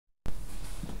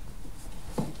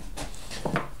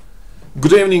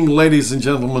Good evening, ladies and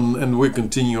gentlemen, and we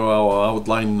continue our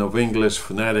outline of English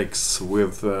phonetics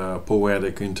with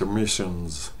poetic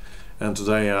intermissions. And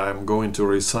today I'm going to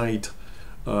recite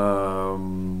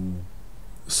Sonnet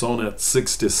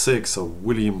 66 of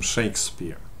William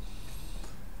Shakespeare.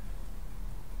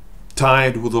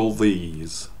 Tied with all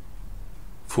these,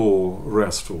 for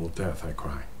restful death I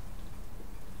cry.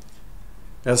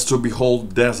 As to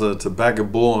behold desert, a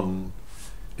vagabond,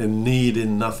 and need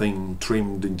in nothing,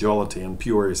 trimmed in jollity and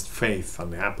purest faith,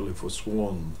 unhappily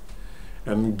forsworn,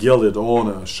 and gilded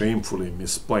honor shamefully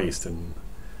misplaced, and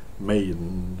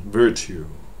maiden virtue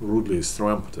rudely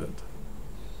strumpeted,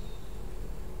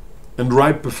 and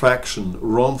ripe perfection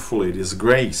wrongfully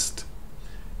disgraced,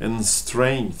 and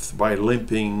strength by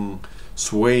limping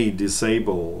sway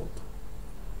disabled,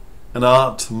 and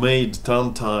art made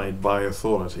tongue-tied by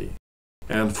authority,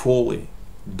 and folly,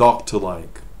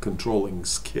 doctor-like, controlling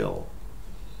skill,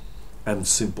 and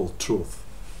simple truth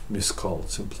miscalled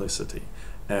simplicity,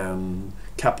 and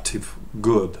captive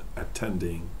good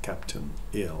attending captain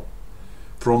ill.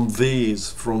 From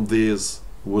these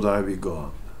would I be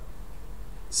gone,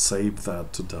 save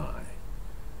that to die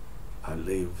I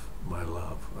leave my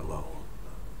love alone.